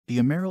The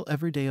Emeril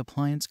Everyday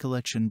Appliance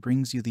Collection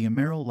brings you the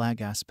Emeril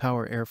Lagasse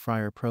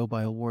AirFryer Pro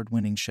by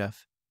award-winning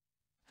chef,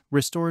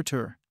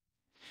 restaurateur,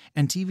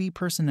 and TV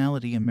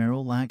personality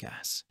Emeril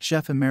Lagasse.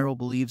 Chef Emeril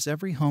believes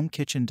every home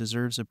kitchen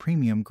deserves a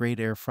premium-grade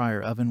air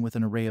fryer oven with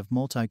an array of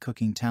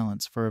multi-cooking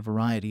talents for a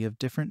variety of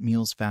different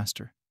meals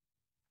faster,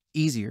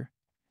 easier,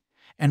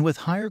 and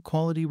with higher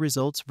quality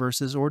results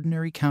versus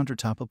ordinary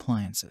countertop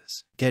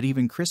appliances. Get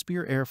even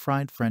crispier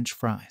air-fried French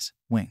fries,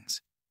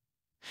 wings,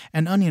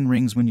 and onion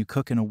rings when you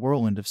cook in a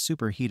whirlwind of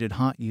superheated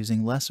hot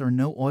using less or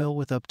no oil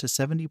with up to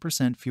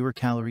 70% fewer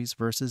calories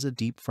versus a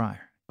deep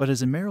fryer. But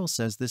as Emeril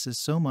says, this is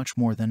so much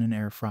more than an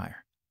air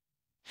fryer.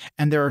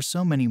 And there are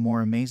so many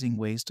more amazing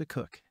ways to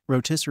cook.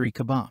 Rotisserie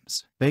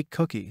kebabs, bake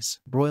cookies,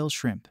 broil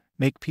shrimp,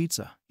 make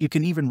pizza. You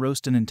can even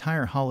roast an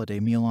entire holiday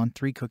meal on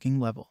 3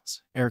 cooking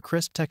levels. Air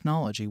crisp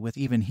technology with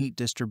even heat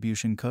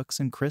distribution cooks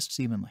and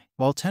crisps evenly.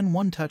 While 10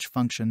 one-touch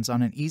functions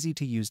on an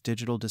easy-to-use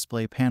digital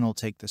display panel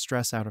take the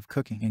stress out of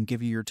cooking and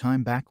give you your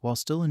time back while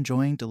still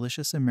enjoying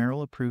delicious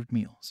Emeril-approved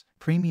meals.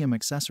 Premium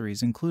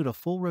accessories include a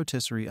full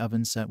rotisserie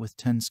oven set with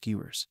 10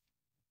 skewers,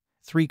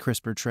 3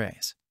 crisper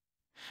trays,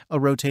 a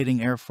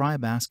rotating air fry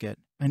basket,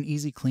 an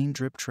easy clean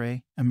drip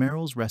tray,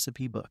 Emeril's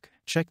recipe book.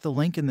 Check the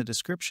link in the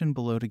description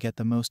below to get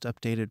the most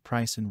updated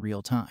price in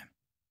real time.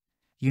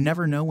 You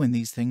never know when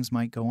these things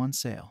might go on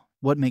sale.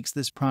 What makes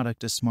this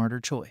product a smarter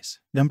choice?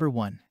 Number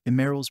 1.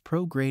 Emeril's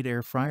Pro-Grade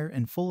Air Fryer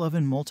and Full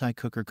Oven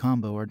Multi-Cooker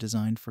Combo are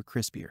designed for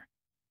crispier,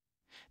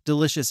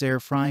 delicious air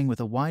frying with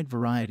a wide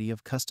variety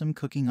of custom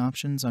cooking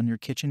options on your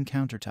kitchen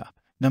countertop.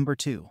 Number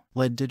 2.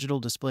 LED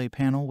digital display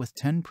panel with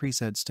 10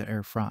 presets to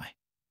air fry,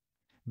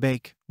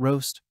 bake,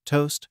 roast,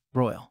 toast,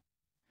 broil,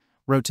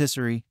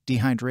 rotisserie,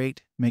 dehydrate,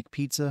 make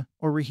pizza,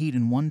 or reheat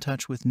in one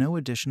touch with no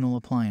additional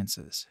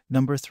appliances.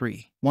 Number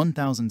 3.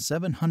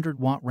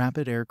 1700-watt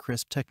rapid air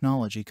crisp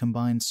technology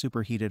combines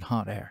superheated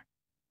hot air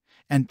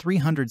and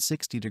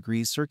 360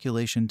 degrees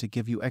circulation to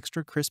give you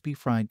extra crispy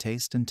fried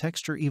taste and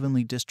texture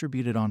evenly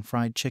distributed on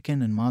fried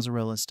chicken and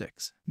mozzarella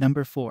sticks.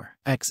 Number 4.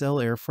 XL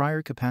air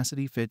fryer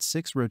capacity fits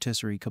 6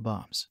 rotisserie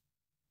kebabs,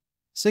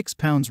 6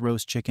 pounds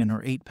roast chicken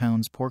or 8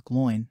 pounds pork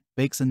loin,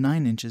 bakes a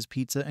 9 inches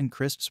pizza and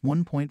crisps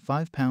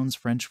 1.5 pounds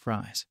French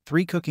fries.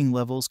 3 cooking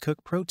levels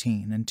cook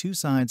protein and 2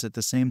 sides at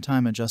the same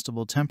time.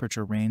 Adjustable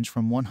temperature range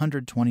from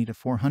 120 to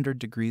 400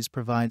 degrees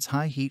provides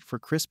high heat for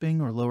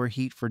crisping or lower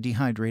heat for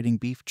dehydrating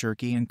beef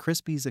jerky and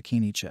crispy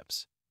zucchini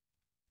chips.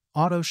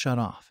 Auto shut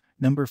off.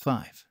 Number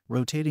 5.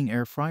 Rotating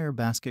air fryer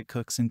basket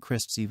cooks and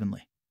crisps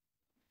evenly.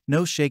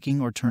 No shaking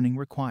or turning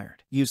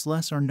required. Use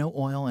less or no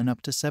oil and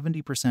up to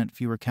 70%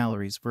 fewer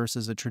calories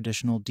versus a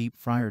traditional deep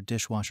fryer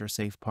dishwasher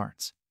safe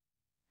parts.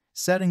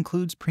 Set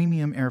includes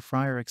premium air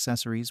fryer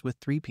accessories with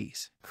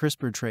 3-piece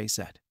crisper tray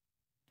set,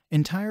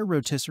 entire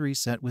rotisserie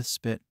set with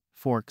spit,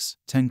 forks,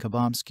 10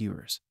 kebab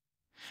skewers,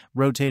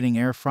 rotating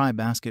air fry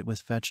basket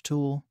with fetch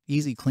tool,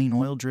 easy clean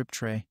oil drip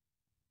tray,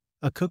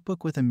 a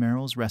cookbook with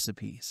Emeril's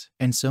recipes,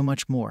 and so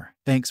much more.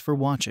 Thanks for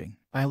watching.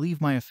 I leave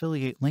my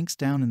affiliate links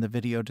down in the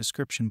video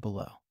description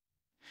below.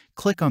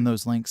 Click on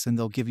those links and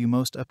they'll give you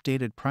most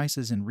updated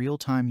prices in real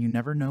time. You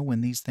never know when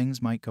these things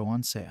might go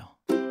on sale.